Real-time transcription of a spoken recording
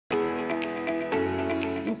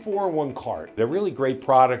4-in-1 cart. They're really great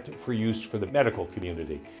product for use for the medical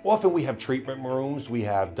community. Often we have treatment rooms, we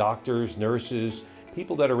have doctors, nurses,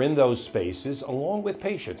 people that are in those spaces along with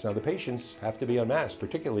patients. Now the patients have to be unmasked,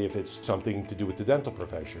 particularly if it's something to do with the dental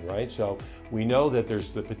profession, right? So we know that there's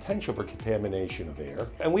the potential for contamination of air.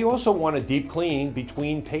 And we also want to deep clean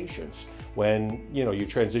between patients. When you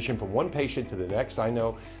transition from one patient to the next, I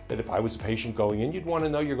know that if I was a patient going in, you'd want to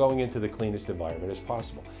know you're going into the cleanest environment as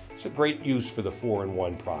possible. It's a great use for the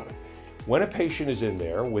 4-in-1 product. When a patient is in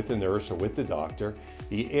there with the nurse or with the doctor,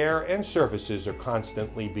 the air and surfaces are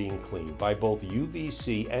constantly being cleaned by both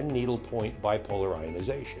UVC and needlepoint bipolar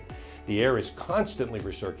ionization. The air is constantly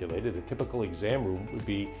recirculated. A typical exam room would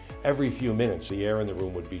be every few minutes. The air in the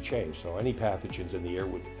room would be changed, so any pathogens in the air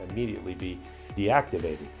would immediately be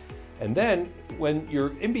deactivated. And then when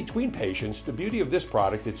you're in between patients, the beauty of this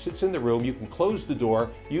product, it sits in the room, you can close the door,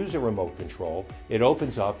 use a remote control, it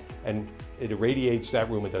opens up and it irradiates that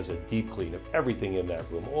room and does a deep clean of everything in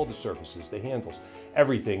that room, all the surfaces, the handles,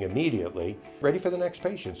 everything immediately, ready for the next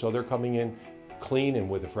patient. So they're coming in clean and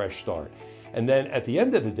with a fresh start. And then at the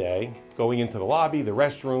end of the day, going into the lobby, the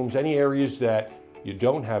restrooms, any areas that you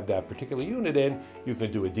don't have that particular unit in, you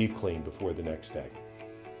can do a deep clean before the next day.